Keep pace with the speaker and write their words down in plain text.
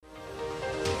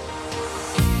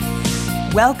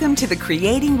Welcome to the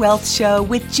Creating Wealth Show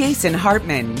with Jason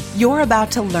Hartman. You're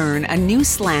about to learn a new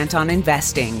slant on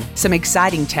investing, some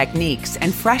exciting techniques,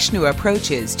 and fresh new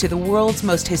approaches to the world's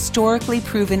most historically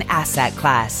proven asset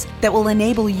class that will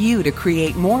enable you to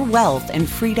create more wealth and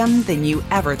freedom than you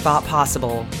ever thought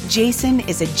possible. Jason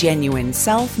is a genuine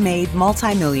self-made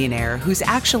multimillionaire who's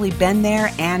actually been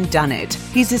there and done it.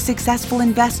 He's a successful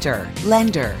investor,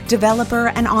 lender, developer,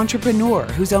 and entrepreneur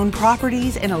who's owned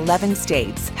properties in 11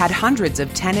 states, had hundreds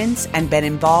of tenants, and been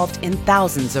involved in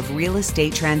thousands of real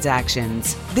estate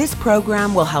transactions. This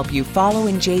program will help you follow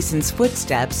in Jason's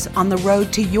footsteps on the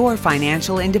road to your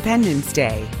financial independence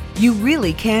day. You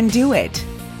really can do it.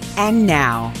 And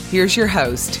now, here's your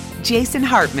host, Jason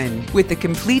Hartman, with the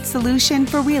complete solution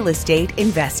for real estate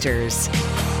investors.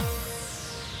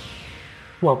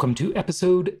 Welcome to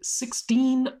episode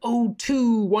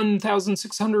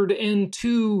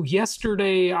 1602.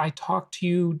 Yesterday, I talked to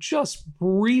you just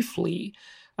briefly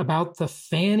about the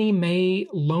Fannie Mae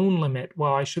loan limit.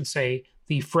 Well, I should say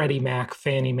the Freddie Mac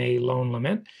Fannie Mae loan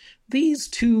limit. These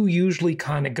two usually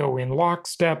kind of go in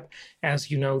lockstep. As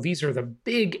you know, these are the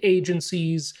big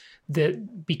agencies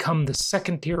that become the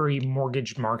secondary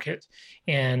mortgage market,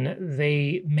 and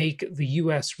they make the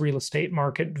U.S. real estate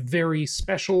market very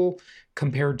special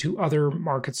compared to other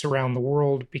markets around the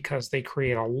world because they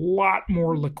create a lot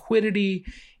more liquidity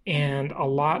and a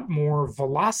lot more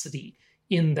velocity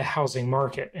in the housing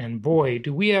market. And boy,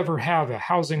 do we ever have a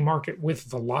housing market with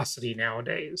velocity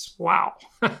nowadays. Wow.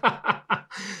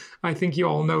 I think you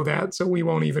all know that, so we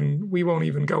won't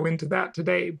even go into that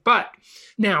today. But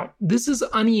now, this is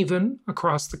uneven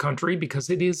across the country because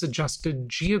it is adjusted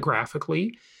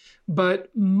geographically. But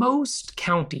most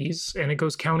counties, and it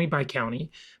goes county by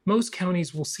county, most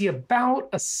counties will see about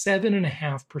a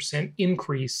 7.5%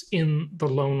 increase in the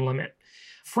loan limit.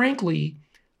 Frankly,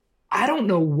 I don't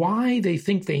know why they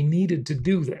think they needed to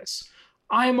do this.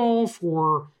 I'm all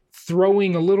for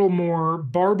throwing a little more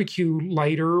barbecue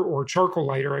lighter, or charcoal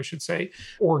lighter, I should say,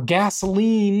 or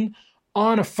gasoline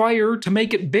on a fire to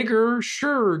make it bigger.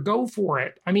 Sure, go for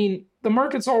it. I mean, the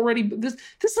market's already, this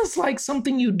is like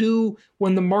something you do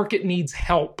when the market needs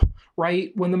help,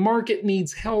 right? When the market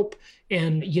needs help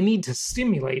and you need to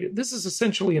stimulate it. This is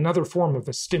essentially another form of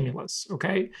a stimulus,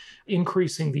 okay?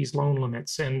 Increasing these loan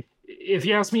limits. And if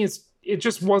you ask me, it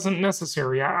just wasn't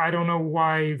necessary. I don't know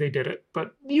why they did it,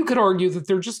 but you could argue that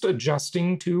they're just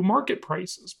adjusting to market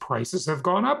prices. Prices have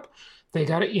gone up. They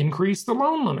got to increase the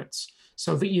loan limits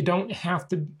so that you don't have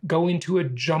to go into a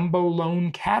jumbo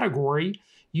loan category.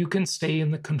 You can stay in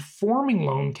the conforming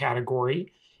loan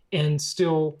category and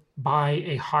still buy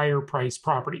a higher price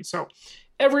property. So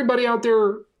everybody out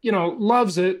there,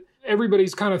 loves it.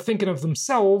 Everybody's kind of thinking of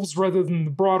themselves rather than the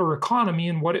broader economy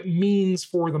and what it means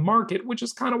for the market, which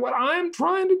is kind of what I'm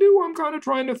trying to do. I'm kind of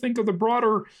trying to think of the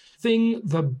broader thing,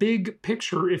 the big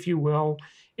picture, if you will.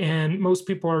 And most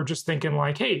people are just thinking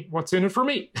like, hey, what's in it for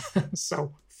me?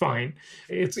 So fine.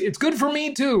 It's good for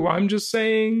me too. I'm just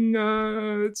saying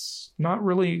it's not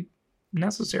really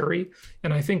necessary.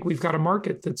 And I think we've got a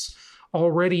market that's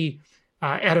already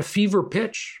at a fever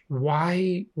pitch.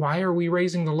 Why are we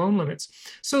raising the loan limits?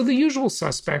 So the usual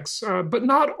suspects, but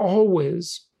not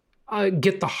always,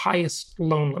 get the highest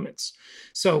loan limits.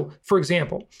 So, for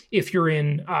example, if you're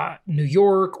in New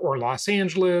York or Los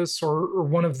Angeles or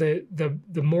one of the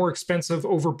more expensive,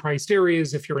 overpriced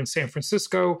areas, if you're in San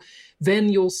Francisco, then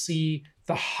you'll see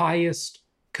the highest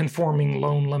conforming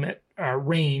loan limit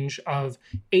range of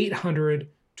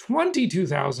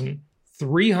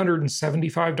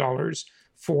 $822,375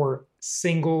 for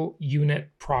single unit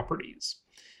properties.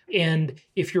 And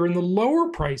if you're in the lower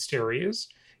priced areas,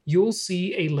 you'll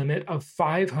see a limit of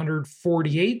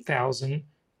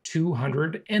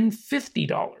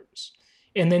 $548,250.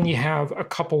 And then you have a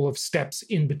couple of steps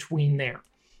in between there.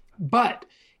 But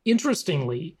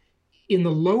interestingly, in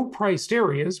the low priced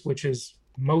areas, which is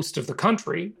most of the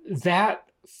country,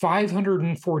 that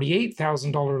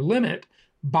 $548,000 limit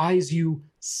buys you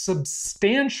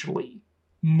substantially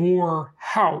more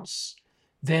house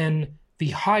than the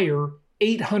higher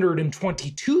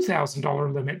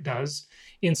 $822,000 limit does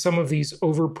in some of these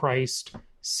overpriced,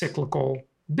 cyclical,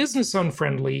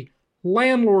 business-unfriendly,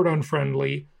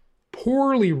 landlord-unfriendly,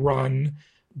 poorly run,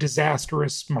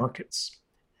 disastrous markets.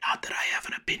 Not that I have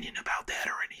an opinion about that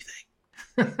or anything.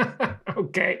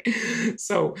 Okay,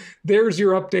 so there's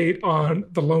your update on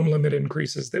the loan limit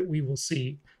increases that we will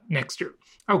see next year.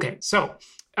 Okay, so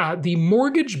the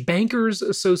Mortgage Bankers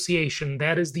Association,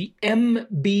 that is the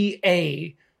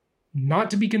MBA, not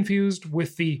to be confused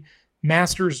with the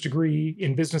master's degree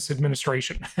in business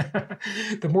administration.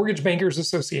 The Mortgage Bankers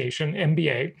Association,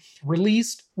 MBA,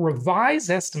 released revised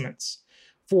estimates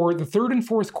for the third and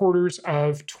fourth quarters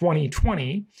of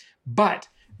 2020, but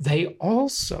they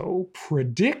also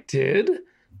predicted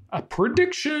a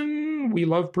prediction. We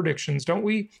love predictions, don't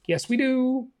we? Yes, we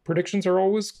do. Predictions are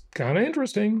always kind of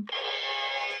interesting.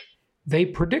 They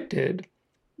predicted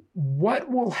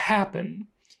what will happen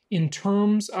in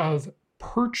terms of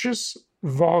purchase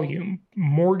volume,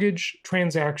 mortgage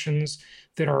transactions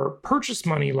that are purchase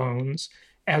money loans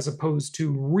as opposed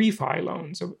to refi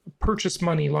loans. A purchase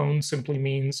money loan simply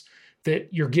means that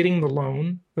you're getting the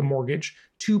loan, the mortgage,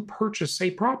 to purchase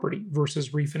a property versus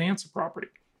refinance a property.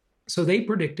 So they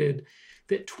predicted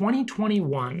that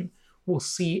 2021 will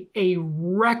see a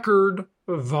record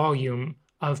volume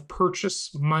of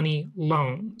purchase money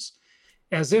loans.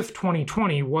 As if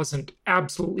 2020 wasn't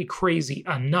absolutely crazy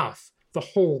enough. The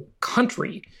whole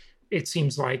country, it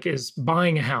seems like, is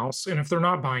buying a house. And if they're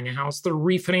not buying a house, they're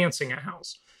refinancing a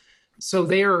house. So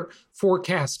they're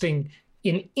forecasting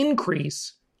an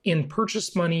increase in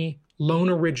purchase money loan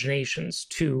originations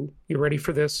to, you ready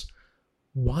for this?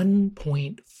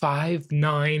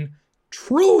 $1.59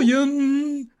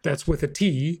 trillion, that's with a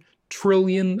T,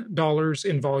 trillion dollars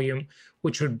in volume,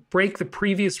 which would break the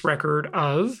previous record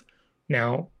of,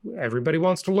 now everybody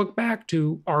wants to look back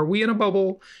to, are we in a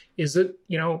bubble? Is it,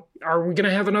 are we going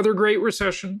to have another great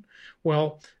recession?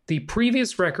 Well, the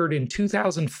previous record in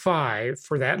 2005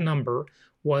 for that number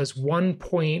was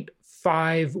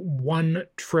 1.51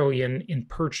 trillion in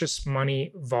purchase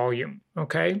money volume,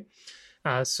 okay?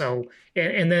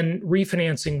 And then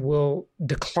refinancing will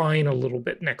decline a little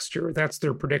bit next year. That's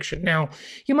their prediction. Now,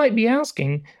 you might be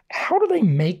asking, how do they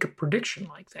make a prediction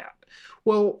like that?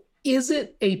 Well, is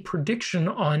it a prediction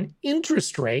on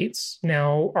interest rates?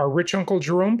 Now, our rich Uncle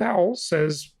Jerome Powell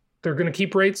says they're going to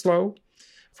keep rates low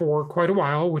for quite a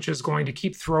while, which is going to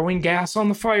keep throwing gas on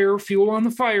the fire, fuel on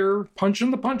the fire,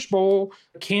 punching the punch bowl,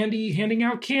 candy, handing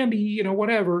out candy,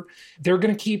 whatever. They're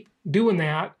going to keep doing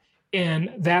that.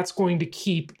 And that's going to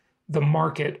keep the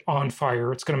market on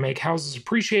fire. It's going to make houses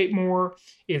appreciate more.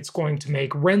 It's going to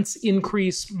make rents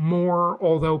increase more,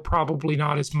 although probably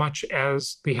not as much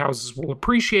as the houses will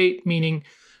appreciate, meaning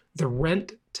the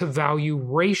rent to value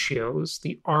ratios,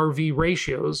 the RV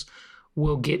ratios,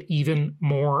 will get even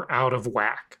more out of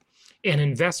whack. And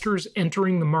investors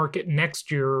entering the market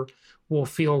next year will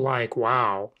feel like,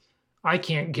 wow, I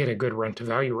can't get a good rent to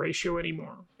value ratio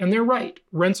anymore. And they're right.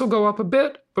 Rents will go up a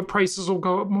bit, but prices will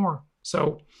go up more.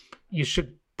 So you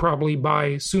should probably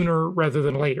buy sooner rather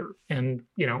than later and,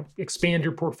 expand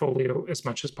your portfolio as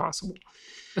much as possible.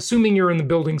 Assuming you're in the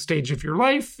building stage of your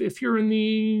life, if you're in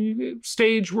the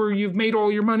stage where you've made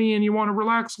all your money and you want to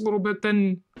relax a little bit,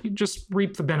 then you just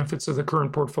reap the benefits of the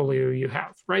current portfolio you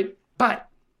have, right? But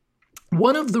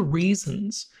one of the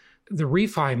reasons the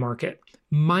refi market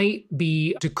might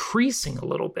be decreasing a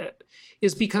little bit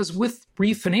is because with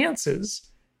refinances,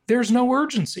 there's no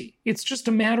urgency. It's just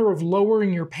a matter of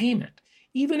lowering your payment.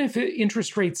 Even if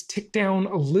interest rates tick down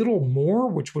a little more,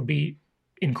 which would be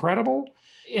incredible,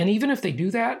 and even if they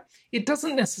do that, it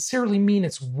doesn't necessarily mean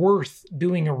it's worth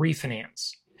doing a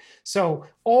refinance. So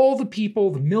all the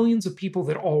people, the millions of people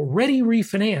that already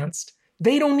refinanced,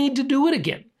 they don't need to do it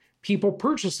again. People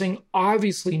purchasing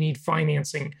obviously need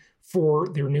financing for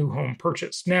their new home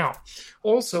purchase. Now,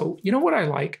 also, you know what I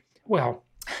like? Well,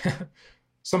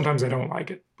 sometimes I don't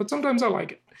like it, but sometimes I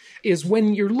like it, is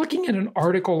when you're looking at an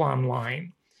article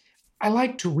online, I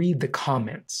like to read the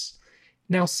comments.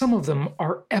 Now, some of them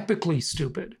are epically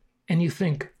stupid, and you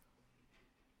think,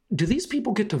 do these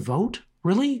people get to vote?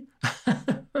 Really?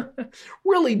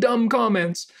 Really dumb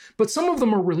comments, but some of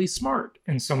them are really smart,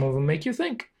 and some of them make you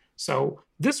think. So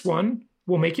this one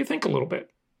will make you think a little bit.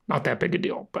 Not that big a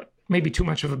deal, but maybe too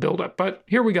much of a buildup, but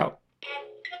here we go.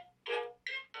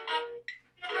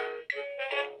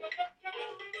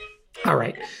 All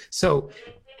right, so,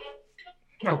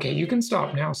 okay, you can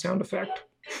stop now, sound effect.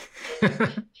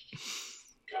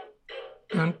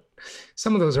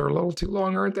 Some of those are a little too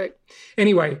long, aren't they?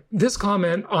 Anyway, this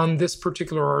comment on this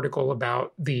particular article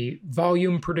about the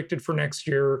volume predicted for next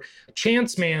year,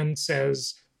 Chance Man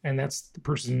says, and that's the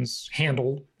person's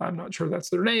handle, I'm not sure that's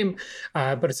their name,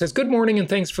 but it says, "Good morning and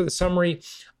thanks for the summary.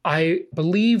 I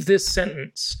believe this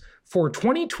sentence. For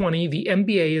 2020, the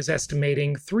MBA is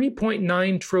estimating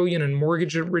 3.9 trillion in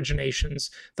mortgage originations,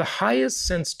 the highest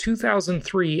since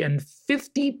 2003 and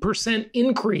 50%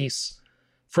 increase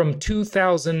from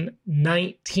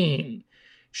 2019.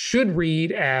 Should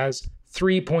read as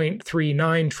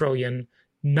 3.39 trillion,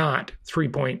 not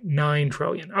 3.9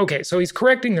 trillion. Okay, so he's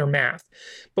correcting their math.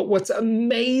 But what's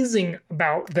amazing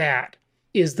about that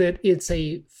is that it's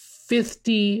a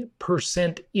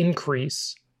 50%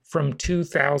 increase from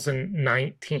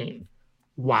 2019.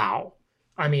 Wow.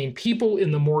 I mean, people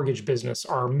in the mortgage business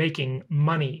are making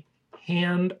money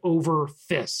hand over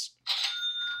fist.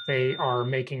 They are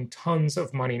making tons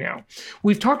of money now.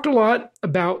 We've talked a lot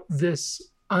about this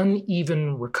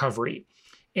uneven recovery,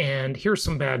 and here's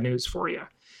some bad news for you.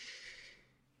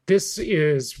 This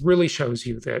really shows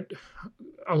you that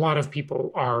a lot of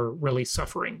people are really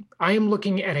suffering. I am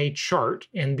looking at a chart,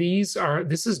 and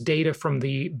this is data from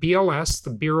the BLS, the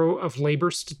Bureau of Labor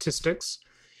Statistics,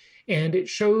 and it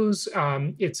shows,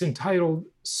 it's entitled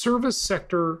Service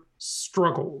Sector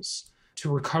Struggles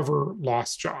to Recover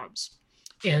Lost Jobs.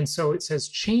 And so it says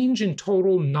change in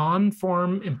total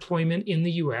non-farm employment in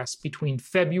the US between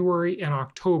February and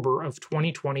October of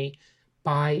 2020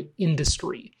 by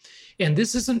industry. And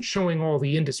this isn't showing all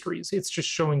the industries, it's just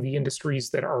showing the industries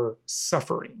that are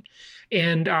suffering.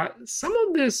 And some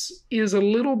of this is a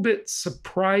little bit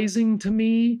surprising to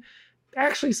me.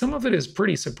 Actually, some of it is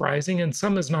pretty surprising and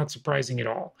some is not surprising at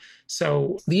all.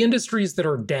 So the industries that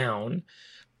are down,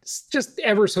 just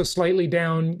ever so slightly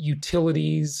down: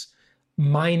 utilities,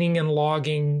 mining and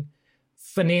logging,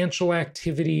 financial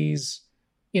activities,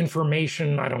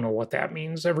 information. I don't know what that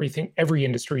means. Every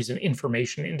industry is an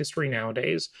information industry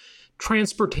nowadays.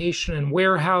 Transportation and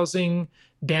warehousing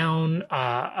down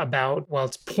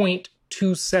it's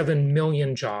 0.27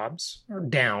 million jobs are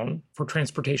down for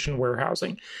transportation and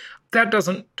warehousing. That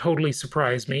doesn't totally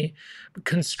surprise me.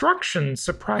 Construction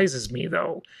surprises me,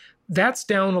 though. That's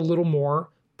down a little more,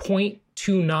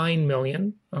 0.29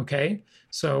 million, okay?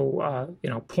 So,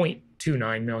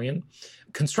 0.29 million.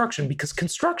 Construction, because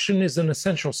construction is an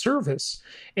essential service,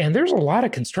 and there's a lot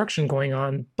of construction going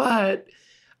on, but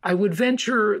I would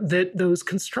venture that those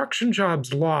construction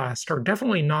jobs lost are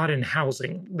definitely not in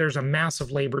housing. There's a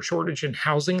massive labor shortage in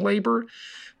housing labor,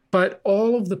 but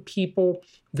all of the people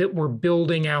that were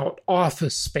building out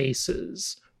office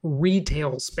spaces,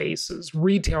 retail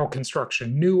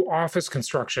construction, new office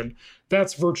construction,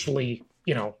 that's virtually,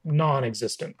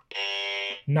 non-existent.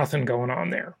 Nothing going on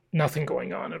there. Nothing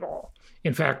going on at all.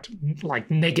 In fact,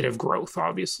 like negative growth,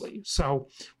 obviously. So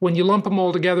when you lump them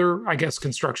all together, I guess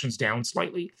construction's down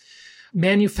slightly.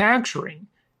 Manufacturing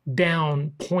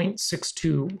down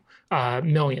 0.62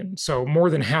 million. So more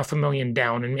than 500,000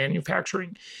 down in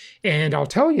manufacturing. And I'll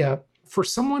tell you, for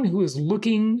someone who is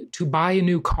looking to buy a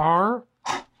new car,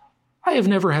 I have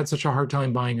never had such a hard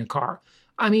time buying a car.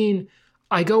 I mean,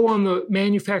 I go on the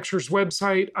manufacturer's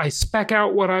website, I spec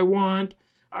out what I want,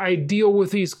 I deal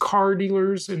with these car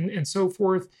dealers and so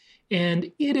forth,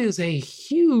 and it is a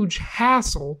huge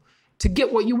hassle to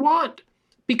get what you want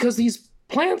because these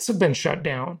plants have been shut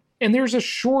down and there's a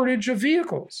shortage of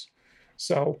vehicles.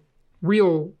 So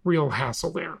real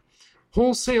hassle there.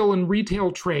 Wholesale and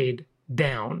retail trade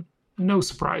down. No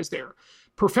surprise there.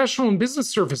 Professional and business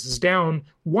services down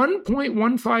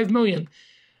 1.15 million.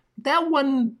 That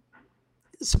one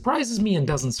surprises me and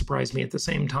doesn't surprise me at the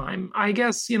same time. I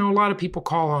guess, a lot of people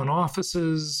call on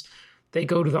offices. They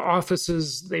go to the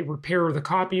offices, they repair the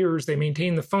copiers, they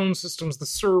maintain the phone systems, the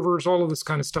servers, all of this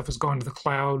kind of stuff has gone to the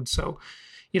cloud. So,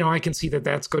 I can see that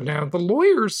that's good now. The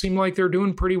lawyers seem like they're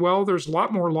doing pretty well. There's a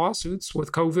lot more lawsuits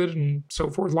with COVID and so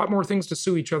forth, a lot more things to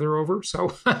sue each other over.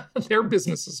 So their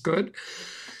business is good.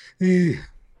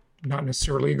 Not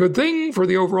necessarily a good thing for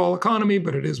the overall economy,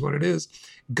 but it is what it is.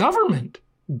 Government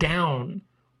down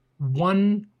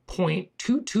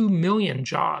 1.22 million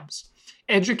jobs.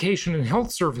 Education and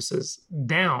health services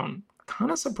down. Kind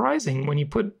of surprising when you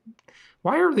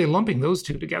why are they lumping those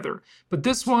two together? But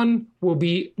this one will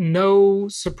be no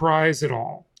surprise at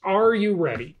all. Are you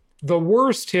ready? The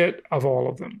worst hit of all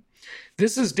of them.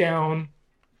 This is down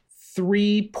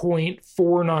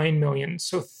 3.49 million.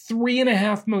 So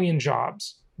 3.5 million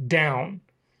jobs down.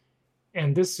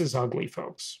 And this is ugly,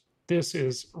 folks. This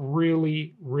is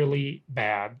really, really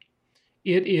bad.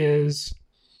 It is,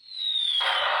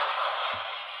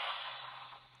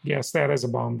 yes, that is a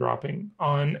bomb dropping,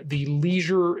 on the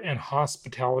leisure and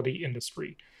hospitality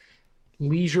industry.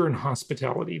 Leisure and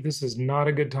hospitality. This is not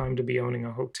a good time to be owning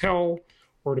a hotel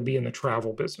or to be in the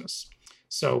travel business.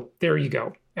 So there you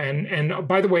go. And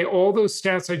by the way, all those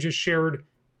stats I just shared,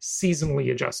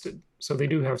 seasonally adjusted. So they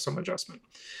do have some adjustment.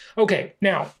 Okay,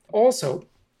 now also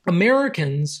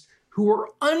Americans who are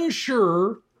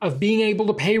unsure of being able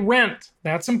to pay rent.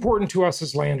 That's important to us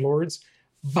as landlords.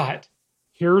 But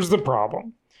here's the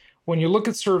problem. When you look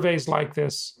at surveys like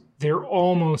this, they're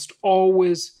almost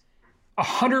always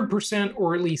 100%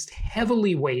 or at least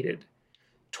heavily weighted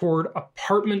toward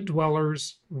apartment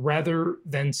dwellers rather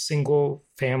than single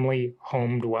family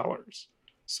home dwellers.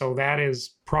 So that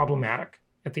is problematic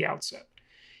at the outset.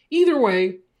 Either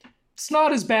way, it's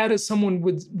not as bad as some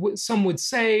would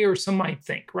say or some might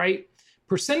think, right?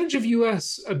 percentage of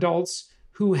US adults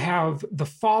who have the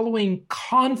following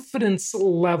confidence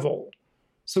level.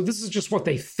 So this is just what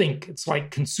they think. It's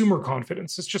like consumer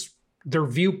confidence. It's just their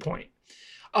viewpoint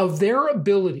of their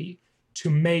ability to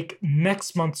make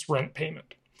next month's rent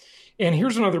payment. And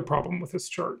here's another problem with this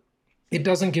chart. It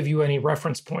doesn't give you any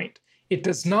reference point. It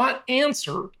does not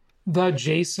answer the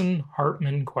Jason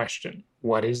Hartman question.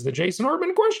 What is the Jason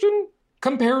Hartman question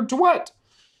compared to what?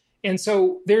 And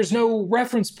so there's no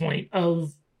reference point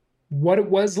of what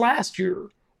it was last year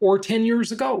or 10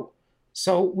 years ago.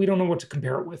 So we don't know what to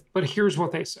compare it with. But here's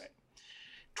what they say.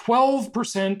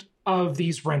 12% of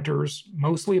these renters,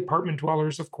 mostly apartment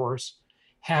dwellers, of course,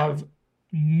 have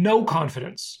no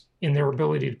confidence in their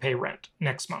ability to pay rent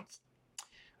next month.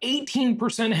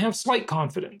 18% have slight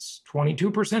confidence.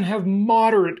 22% have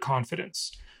moderate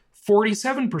confidence.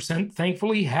 47%,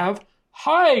 thankfully, have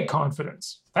high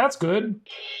confidence. That's good.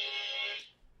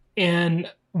 And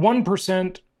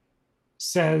 1%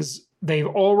 says they've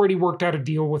already worked out a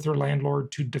deal with their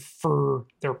landlord to defer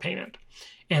their payment.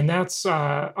 And that's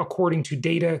according to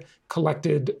data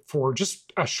collected for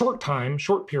just a short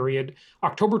period,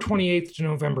 October 28th to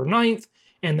November 9th.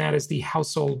 And that is the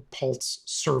Household Pulse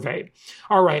survey.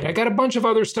 All right, I got a bunch of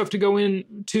other stuff to go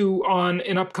into on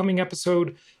an upcoming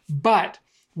episode, but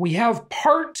we have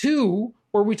part 2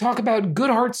 where we talk about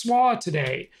Goodhart's Law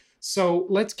today. So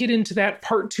let's get into that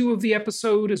part 2 of the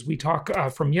episode as we talk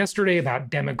from yesterday about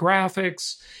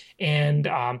demographics and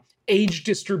age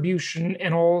distribution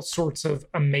and all sorts of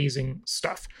amazing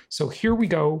stuff. So here we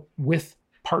go with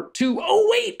part 2. Oh,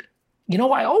 wait! You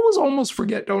know, I almost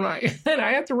forget, don't I? And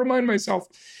I have to remind myself.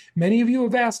 Many of you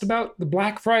have asked about the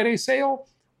Black Friday sale,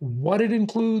 what it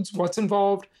includes, what's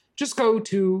involved. Just go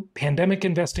to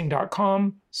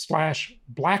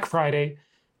pandemicinvesting.com/Black Friday,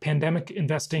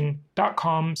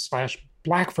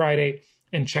 pandemicinvesting.com/Black Friday,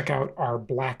 and check out our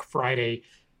Black Friday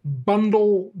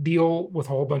bundle deal with a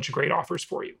whole bunch of great offers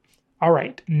for you. All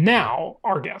right, now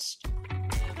our guest.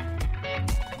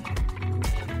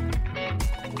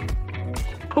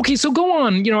 Okay, so go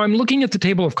on. You know, I'm looking at the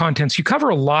table of contents. You cover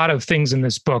a lot of things in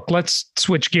this book. Let's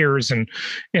switch gears and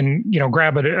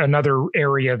grab another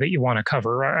area that you want to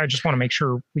cover. I just want to make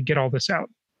sure we get all this out.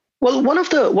 Well, one of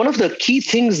the key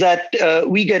things that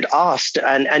we get asked,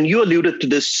 and you alluded to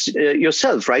this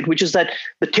yourself, right, which is that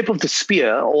the tip of the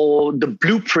spear or the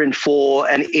blueprint for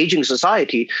an aging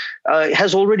society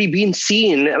has already been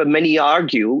seen, many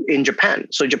argue, in Japan.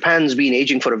 So Japan's been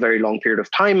aging for a very long period of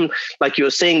time. Like you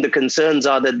were saying, the concerns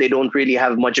are that they don't really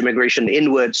have much immigration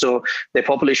inward, so their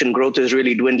population growth is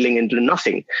really dwindling into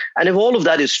nothing. And if all of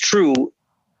that is true,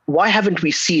 why haven't we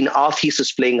seen our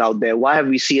thesis playing out there? Why have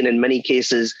we seen, in many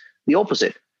cases, the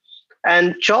opposite?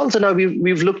 And Charles and I,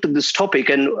 we've looked at this topic,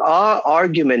 and our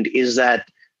argument is that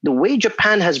the way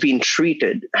Japan has been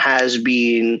treated has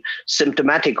been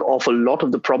symptomatic of a lot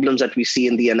of the problems that we see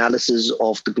in the analysis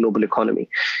of the global economy.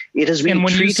 It has been And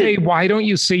when treated... you say, why don't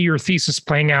you see your thesis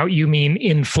playing out, you mean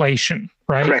inflation,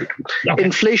 right? Correct. Okay.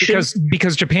 Inflation.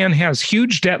 Because Japan has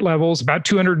huge debt levels, about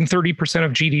 230%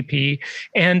 of GDP,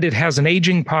 and it has an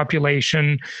aging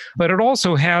population, but it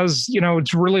also has,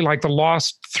 it's really like the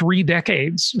lost 3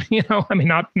 decades, I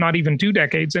mean, not even 2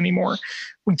 decades anymore.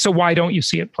 So why don't you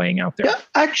see it playing out there? Yeah,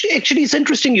 actually, it's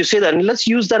interesting you say that. And let's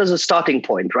use that as a starting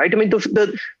point, right? I mean,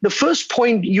 the first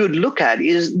point you'd look at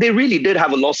is they really did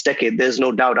have a lost decade. There's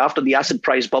no doubt. After the asset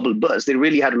price bubble burst, they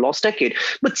really had a lost decade.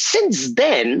 But since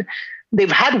then,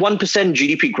 they've had 1%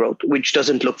 GDP growth, which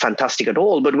doesn't look fantastic at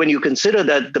all. But when you consider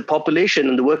that the population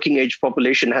and the working age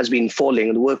population has been falling,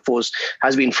 and the workforce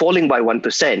has been falling by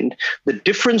 1%, the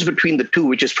difference between the two,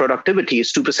 which is productivity,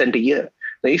 is 2% a year.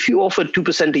 Now, if you offered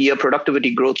 2% a year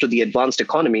productivity growth to the advanced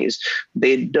economies,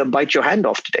 they'd bite your hand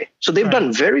off today. So they've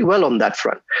done very well on that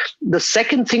front. The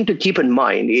second thing to keep in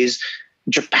mind is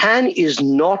Japan is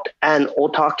not an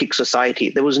autarkic society.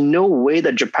 There was no way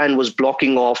that Japan was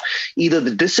blocking off either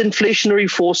the disinflationary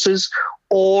forces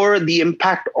or the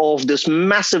impact of this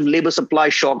massive labor supply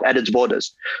shock at its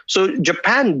borders. So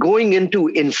Japan going into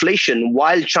inflation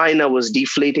while China was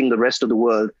deflating the rest of the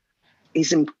world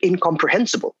is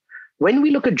incomprehensible. When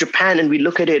we look at Japan and we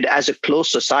look at it as a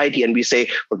closed society and we say,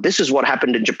 well, this is what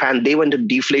happened in Japan, they went into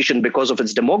deflation because of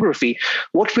its demography,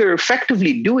 what we're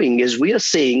effectively doing is we are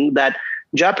saying that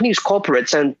Japanese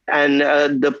corporates and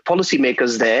the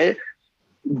policymakers there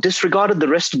disregarded the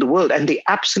rest of the world, and they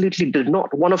absolutely did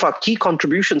not. One of our key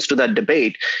contributions to that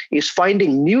debate is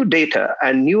finding new data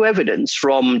and new evidence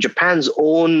from Japan's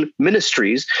own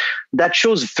ministries that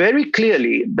shows very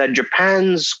clearly that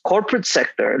Japan's corporate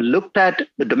sector looked at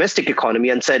the domestic economy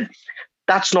and said,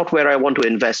 that's not where I want to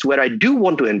invest. Where I do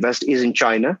want to invest is in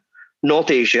China,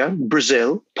 North Asia,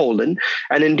 Brazil, Poland.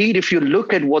 And indeed, if you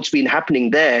look at what's been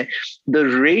happening there, the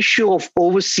ratio of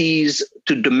overseas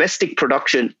to domestic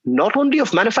production, not only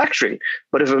of manufacturing,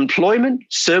 but of employment,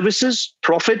 services,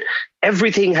 profit,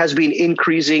 everything has been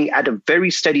increasing at a very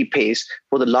steady pace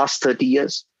for the last 30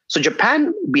 years. So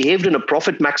Japan behaved in a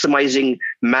profit maximizing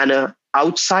manner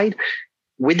outside.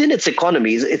 Within its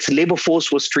economies, its labor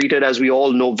force was treated, as we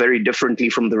all know, very differently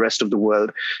from the rest of the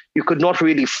world. You could not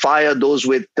really fire those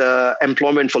with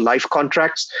employment for life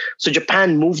contracts. So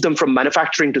Japan moved them from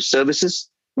manufacturing to services,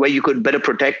 where you could better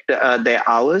protect their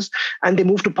hours, and they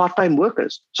moved to part-time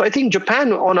workers. So I think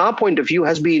Japan, on our point of view,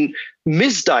 has been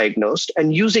misdiagnosed,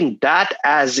 and using that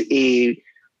as a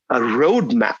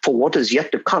roadmap for what is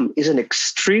yet to come is an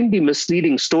extremely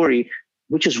misleading story,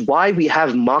 which is why we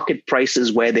have market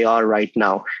prices where they are right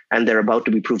now, and they're about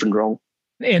to be proven wrong.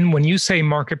 And when you say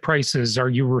market prices, are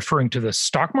you referring to the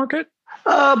stock market?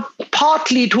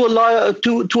 Partly to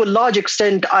a large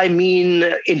extent, I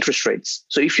mean interest rates.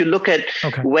 So if you look at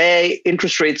where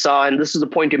interest rates are, and this is the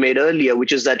point you made earlier,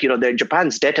 which is that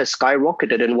Japan's debt has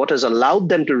skyrocketed, and what has allowed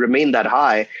them to remain that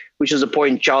high, which is a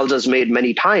point Charles has made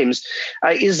many times,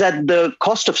 is that the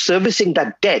cost of servicing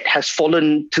that debt has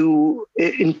fallen to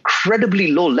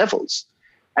incredibly low levels.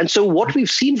 And so what we've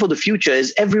seen for the future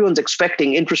is everyone's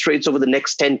expecting interest rates over the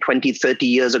next 10, 20, 30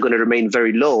 years are going to remain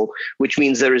very low, which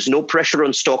means there is no pressure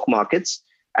on stock markets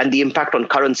and the impact on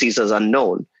currencies is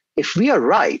unknown. If we are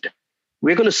right,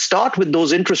 we're going to start with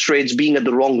those interest rates being at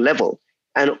the wrong level,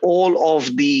 and all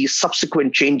of the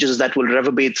subsequent changes that will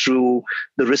reverberate through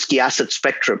the risky asset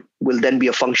spectrum will then be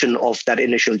a function of that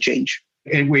initial change.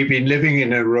 And we've been living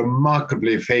in a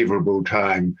remarkably favorable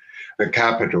time for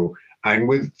capital. And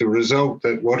with the result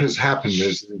that what has happened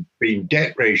is there's been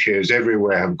debt ratios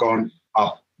everywhere have gone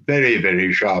up very,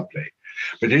 very sharply.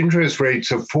 But interest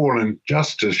rates have fallen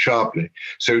just as sharply.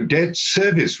 So debt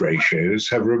service ratios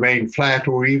have remained flat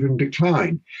or even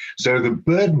declined. So the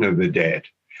burden of the debt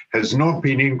has not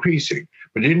been increasing.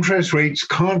 But interest rates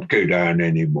can't go down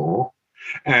anymore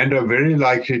and are very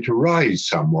likely to rise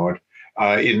somewhat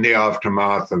in the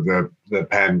aftermath of the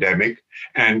pandemic,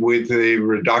 and with the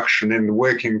reduction in the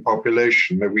working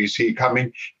population that we see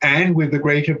coming, and with the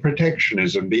greater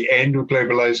protectionism, the end of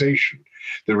globalization,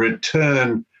 the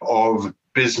return of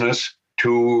business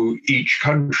to each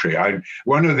country.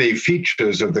 One of the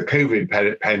features of the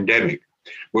COVID pandemic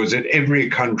was that every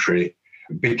country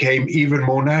became even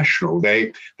more national.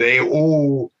 They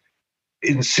all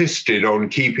insisted on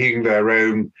keeping their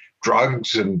own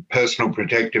drugs and personal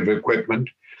protective equipment.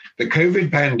 The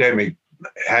COVID pandemic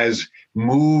has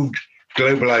moved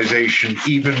globalization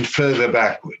even further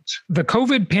backwards. The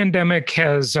COVID pandemic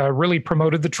has really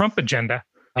promoted the Trump agenda.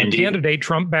 Candidate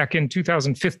Trump back in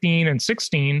 2015 and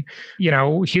 16,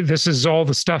 this is all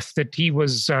the stuff that he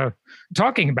was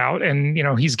talking about. And,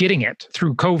 he's getting it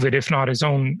through COVID, if not his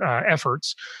own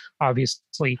efforts,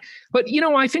 obviously. But,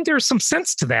 I think there's some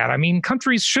sense to that. I mean,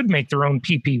 countries should make their own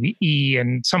PPE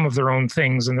and some of their own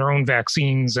things and their own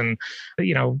vaccines. And,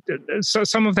 so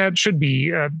some of that should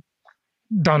be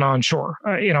done onshore.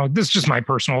 This is just my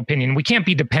personal opinion. We can't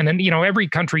be dependent. Every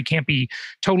country can't be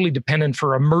totally dependent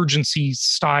for emergency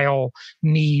style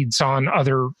needs on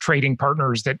other trading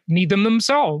partners that need them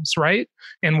themselves, right?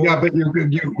 And but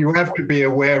you have to be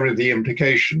aware of the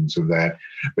implications of that,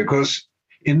 because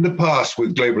in the past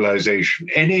with globalization,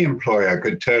 any employer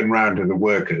could turn around to the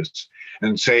workers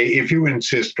and say, if you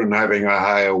insist on having a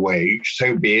higher wage,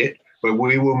 so be it, but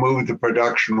we will move the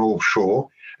production offshore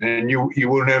and you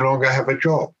will no longer have a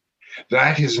job.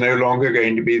 That is no longer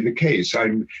going to be the case.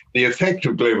 The effect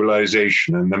of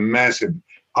globalization and the massive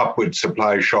upward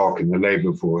supply shock in the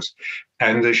labor force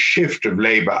and the shift of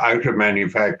labor out of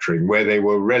manufacturing, where they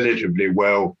were relatively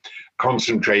well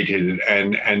concentrated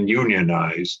and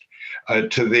unionized,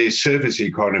 to the service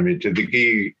economy, to the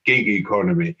gig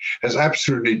economy, has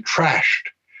absolutely trashed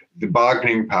the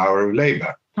bargaining power of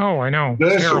labor. Oh, I know.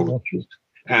 It's terrible.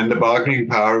 And the bargaining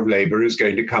power of labor is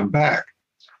going to come back.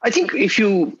 I think if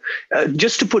you,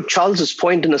 just to put Charles's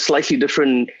point in a slightly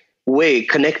different way,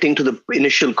 connecting to the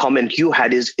initial comment you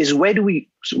had, is where do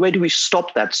we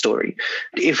stop that story?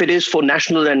 If it is for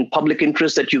national and public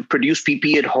interest that you produce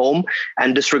PPE at home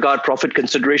and disregard profit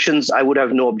considerations, I would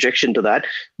have no objection to that.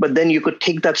 But then you could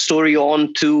take that story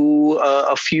on to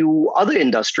a few other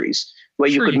industries. where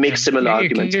you could make can. similar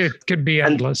arguments. It could be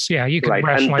endless. You could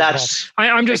rationalize it all.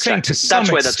 I'm just saying to some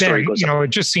extent, it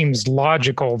just seems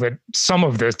logical that some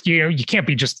of this, you can't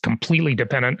be just completely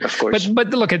dependent. Of course. But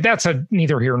look, that's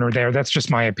neither here nor there. That's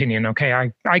just my opinion.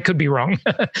 Okay, I could be wrong.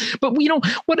 But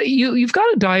what you've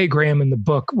got a diagram in the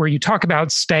book where you talk about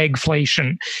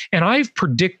stagflation, and I've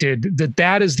predicted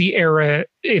that is the era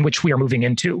in which we are moving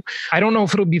into. I don't know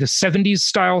if it'll be the 70s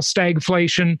style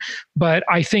stagflation, but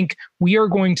I think we are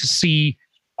going to see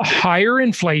a higher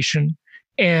inflation,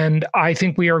 and I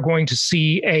think we are going to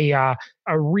see a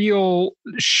real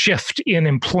shift in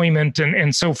employment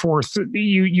and so forth.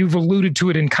 You've alluded to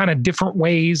it in kind of different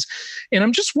ways. And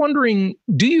I'm just wondering,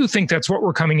 do you think that's what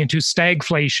we're coming into,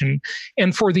 stagflation?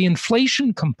 And for the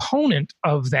inflation component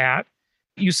of that,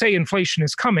 you say inflation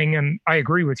is coming, and I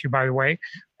agree with you, by the way.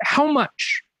 How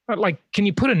much? Like, can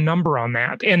you put a number on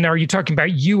that? And are you talking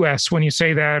about U.S. when you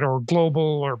say that, or global,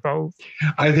 or both?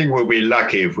 I think we'll be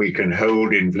lucky if we can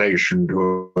hold inflation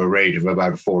to a rate of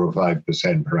about 4 or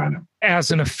 5% per annum.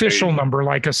 As an official number,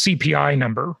 like a CPI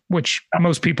number, which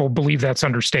most people believe that's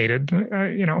understated,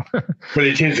 Well,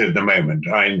 it is at the moment.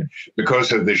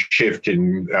 Because of the shift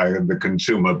in the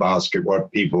consumer basket, what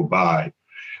people buy,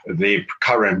 the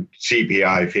current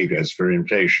CPI figures for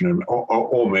inflation are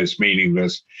almost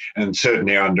meaningless and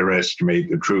certainly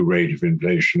underestimate the true rate of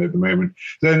inflation at the moment.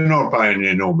 They're not by an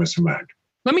enormous amount.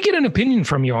 Let me get an opinion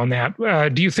from you on that.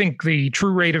 Do you think the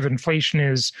true rate of inflation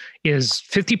is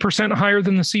 50% higher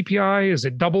than the CPI? Is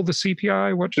it double the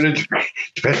CPI? It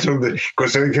depends on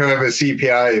because if you have a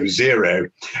CPI of 0,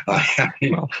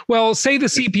 well, say the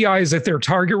CPI is at their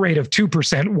target rate of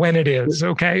 2% when it is,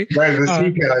 okay? Well, the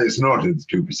CPI is not at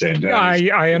 2%.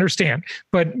 I understand,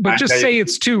 but just say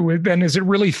it's 2. Then is it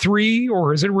really 3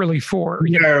 or is it really 4?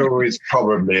 No, it's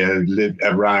probably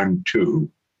around 2.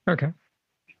 Okay.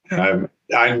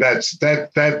 And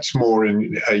that's more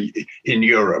in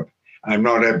Europe. I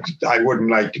wouldn't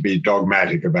like to be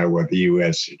dogmatic about what the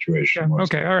U.S. situation was.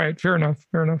 Okay, all right, fair enough.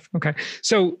 Okay,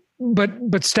 so but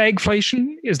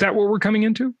stagflation, is that what we're coming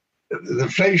into? The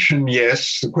inflation,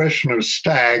 yes. The question of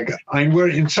stag,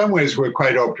 in some ways we're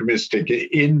quite optimistic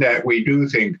in that we do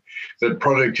think that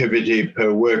productivity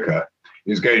per worker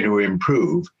is going to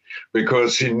improve,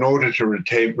 because in order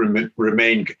to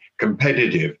remain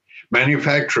competitive,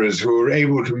 manufacturers who are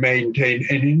able to maintain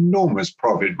an enormous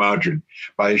profit margin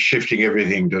by shifting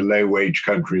everything to low-wage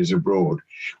countries abroad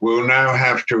will now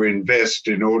have to invest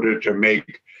in order to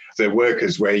make their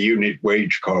workers, where unit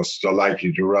wage costs are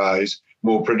likely to rise,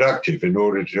 more productive in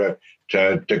order to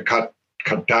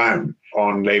cut down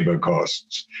on labor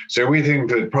costs. So we think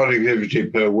that productivity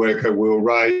per worker will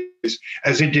rise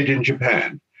as it did in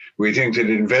Japan. We think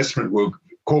that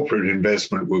corporate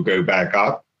investment will go back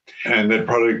up, and that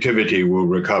productivity will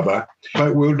recover.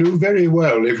 But we'll do very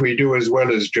well if we do as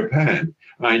well as Japan.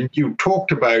 And you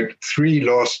talked about 3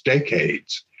 lost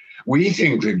decades. We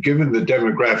think that given the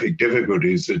demographic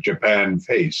difficulties that Japan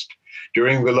faced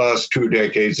during the last 2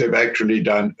 decades, they've actually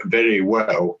done very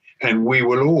well. And we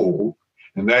will all,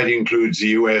 and that includes the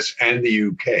US and the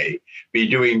UK, be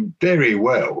doing very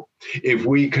well if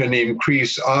we can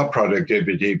increase our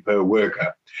productivity per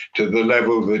worker to the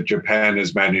level that Japan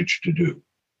has managed to do.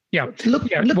 Look.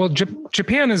 Well,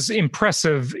 Japan is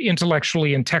impressive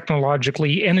intellectually and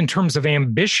technologically, and in terms of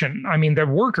ambition. I mean, the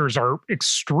workers are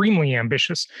extremely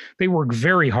ambitious. They work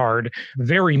very hard,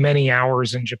 very many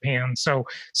hours in Japan. So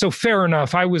fair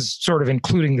enough. I was sort of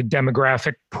including the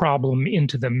demographic problem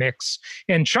into the mix.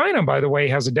 And China, by the way,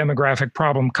 has a demographic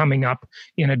problem coming up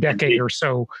in a decade or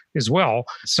so as well.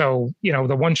 So,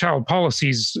 the one-child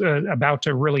policy is about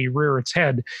to really rear its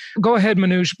head. Go ahead,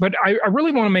 Manoj. But I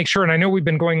really want to make sure, and I know we've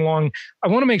been going long, I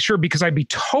want to make sure, because I'd be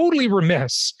totally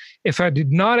remiss if I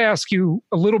did not ask you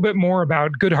a little bit more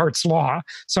about Goodhart's law.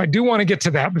 So I do want to get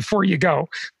to that before you go.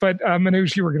 But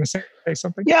Manoj, you were going to say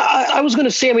something? Yeah, I was going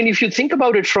to say, if you think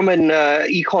about it from an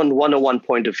Econ 101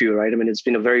 point of view, right? It's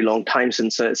been a very long time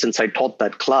since I taught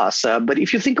that class. But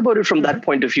if you think about it from that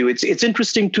point of view, it's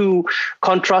interesting to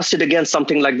contrast it against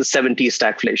something like the 70s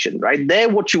stagflation, right? There,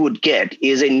 what you would get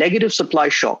is a negative supply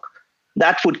shock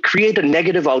that would create a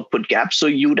negative output gap. So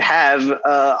you'd have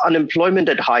unemployment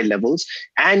at high levels,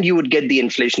 and you would get the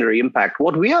inflationary impact.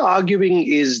 What we are arguing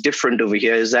is different over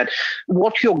here, is that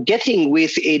what you're getting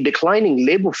with a declining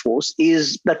labor force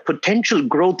is that potential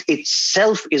growth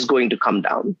itself is going to come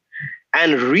down.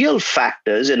 And real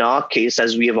factors, in our case,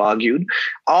 as we have argued,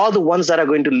 are the ones that are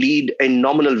going to lead a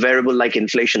nominal variable like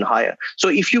inflation higher. So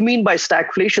if you mean by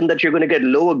stagflation that you're going to get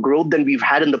lower growth than we've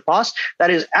had in the past, that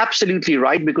is absolutely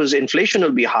right, because inflation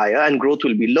will be higher and growth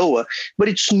will be lower. But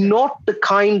it's not the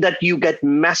kind that you get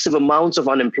massive amounts of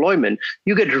unemployment.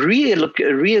 You get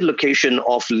reallocation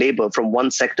of labor from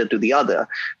one sector to the other.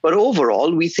 But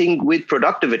overall, we think with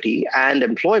productivity and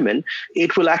employment,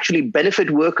 it will actually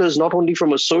benefit workers not only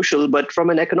from a social, but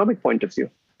from an economic point of view.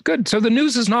 Good. So the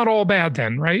news is not all bad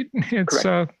then, right? It's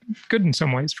good in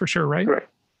some ways, for sure, right? Correct.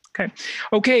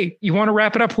 Okay. You want to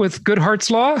wrap it up with Goodhart's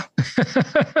law?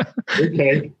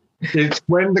 Okay. It's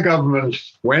when the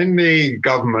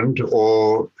government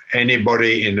or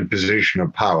anybody in a position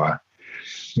of power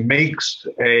makes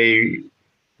a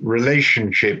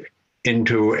relationship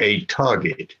into a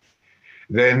target,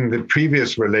 then the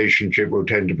previous relationship will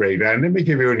tend to break down. Let me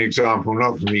give you an example,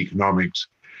 not from economics,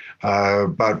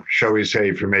 but shall we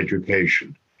say from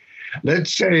education.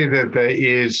 Let's say that there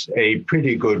is a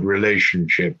pretty good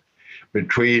relationship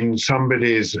between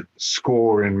somebody's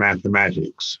score in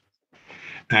mathematics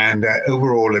and their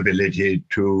overall ability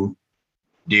to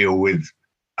deal with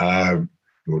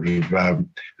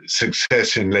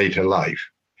success in later life.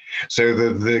 So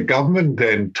the government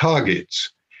then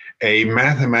targets a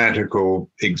mathematical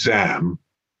exam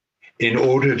in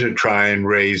order to try and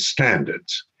raise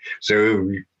standards. So,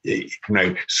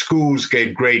 schools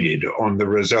get graded on the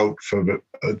result for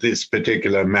this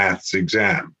particular maths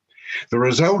exam. The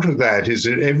result of that is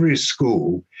that every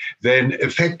school then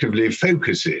effectively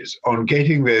focuses on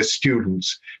getting their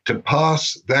students to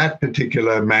pass that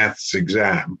particular maths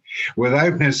exam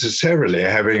without necessarily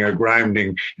having a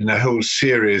grounding in a whole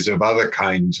series of other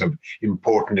kinds of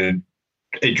important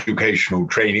educational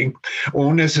training,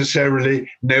 or necessarily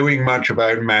knowing much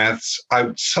about maths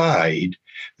outside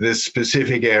the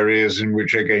specific areas in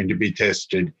which are going to be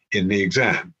tested in the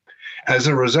exam. As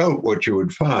a result, what you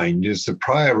would find is the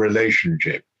prior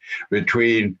relationship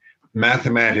between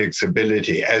mathematics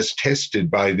ability as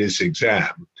tested by this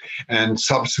exam and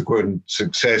subsequent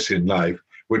success in life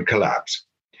would collapse.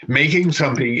 Making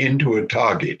something into a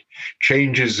target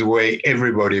changes the way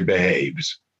everybody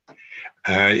behaves.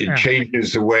 It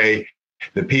changes the way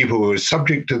the people who are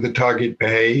subject to the target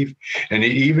behave, and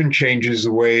it even changes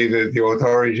the way that the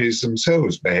authorities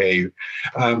themselves behave.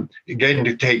 Again,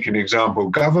 to take an example,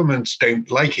 governments don't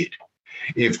like it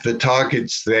if the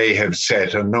targets they have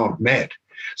set are not met.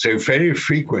 So very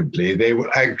frequently, they will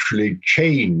actually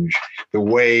change the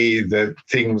way that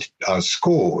things are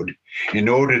scored in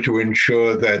order to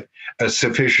ensure that a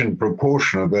sufficient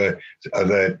proportion of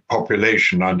the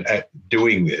population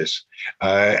doing this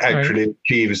actually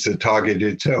achieves the target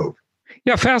itself.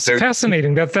 Yeah,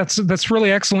 fascinating. That's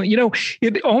really excellent.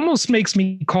 It almost makes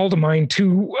me call to mind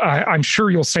two, I'm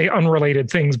sure you'll say unrelated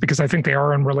things because I think they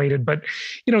are unrelated, but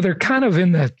they're kind of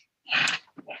in the,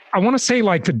 I want to say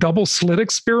like the double slit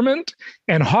experiment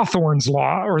and Hawthorne's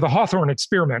law, or the Hawthorne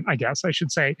experiment, I guess I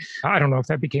should say. I don't know if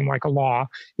that became like a law,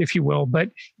 if you will,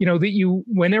 but that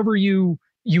whenever you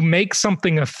make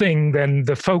something a thing, then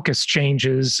the focus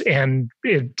changes and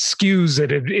it skews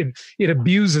it, it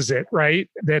abuses it, right?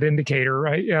 That indicator,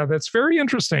 right? Yeah, that's very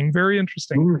interesting. Very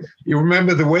interesting. You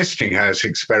remember the Westinghouse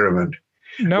experiment?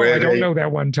 No, I don't know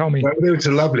that one. Tell me. Well, it's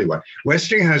a lovely one.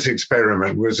 Westinghouse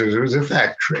experiment was a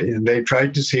factory, and they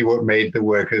tried to see what made the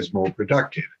workers more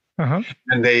productive. Uh-huh.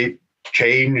 And they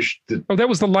changed the. Oh, that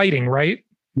was the lighting, right?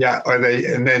 Yeah,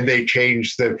 and then they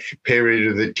changed the period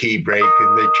of the tea break,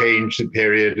 and they changed the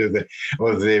period of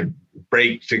the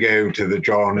break to go to the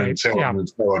John, right, and so on and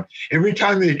so on. Every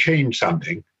time they changed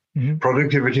something,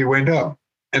 productivity went up.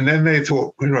 And then they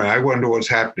thought, I wonder what's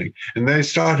happening. And they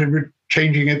started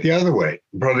changing it the other way.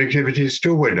 Productivity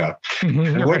still went up.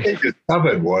 And what they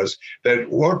discovered was that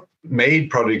what made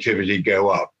productivity go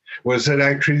up was that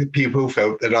actually people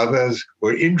felt that others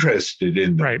were interested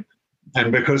in them. Right.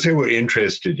 And because they were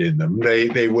interested in them,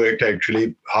 they worked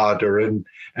actually harder.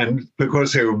 And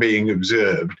because they were being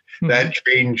observed, that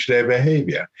changed their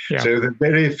behavior. Yeah. So the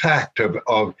very fact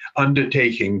of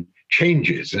undertaking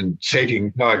changes and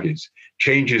setting targets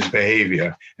changes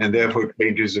behavior and therefore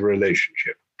changes the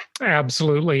relationship.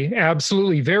 Absolutely.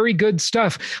 Absolutely. Very good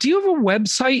stuff. Do you have a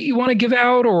website you want to give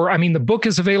out? Or, the book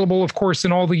is available, of course,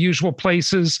 in all the usual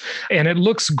places. And it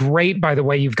looks great, by the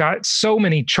way. You've got so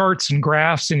many charts and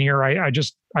graphs in here. I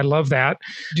love that.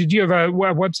 Did you have a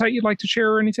website you'd like to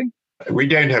share or anything? We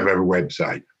don't have a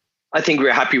website. I think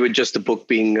we're happy with just the book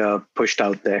being pushed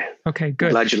out there. Okay, good.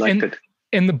 I'm glad you liked it.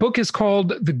 And the book is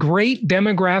called The Great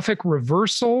Demographic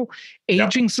Reversal,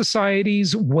 Aging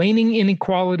Societies, Waning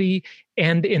Inequality,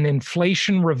 and an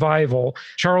Inflation Revival,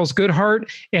 Charles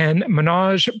Goodhart and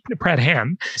Manoj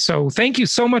Pradhan. So thank you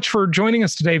so much for joining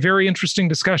us today. Very interesting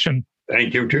discussion.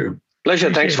 Thank you too. Pleasure.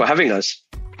 Appreciate Thanks for having us.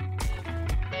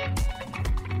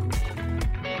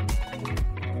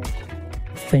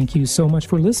 Thank you so much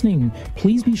for listening.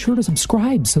 Please be sure to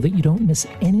subscribe so that you don't miss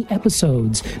any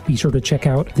episodes. Be sure to check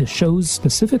out the show's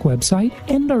specific website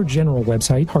and our general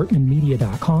website,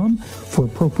 hartmanmedia.com, for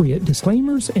appropriate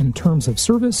disclaimers and terms of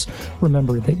service.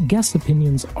 Remember that guest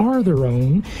opinions are their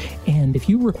own, and if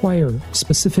you require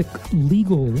specific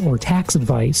legal or tax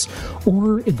advice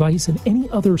or advice in any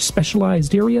other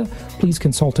specialized area, please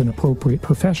consult an appropriate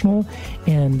professional.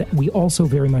 And we also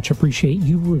very much appreciate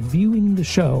you reviewing the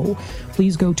show.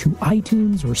 Please go to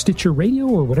iTunes or Stitcher Radio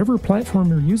or whatever platform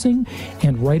you're using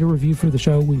and write a review for the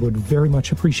show. We would very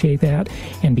much appreciate that.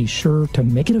 And be sure to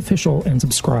make it official and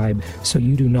subscribe so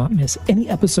you do not miss any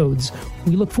episodes.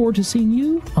 We look forward to seeing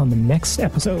you on the next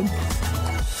episode.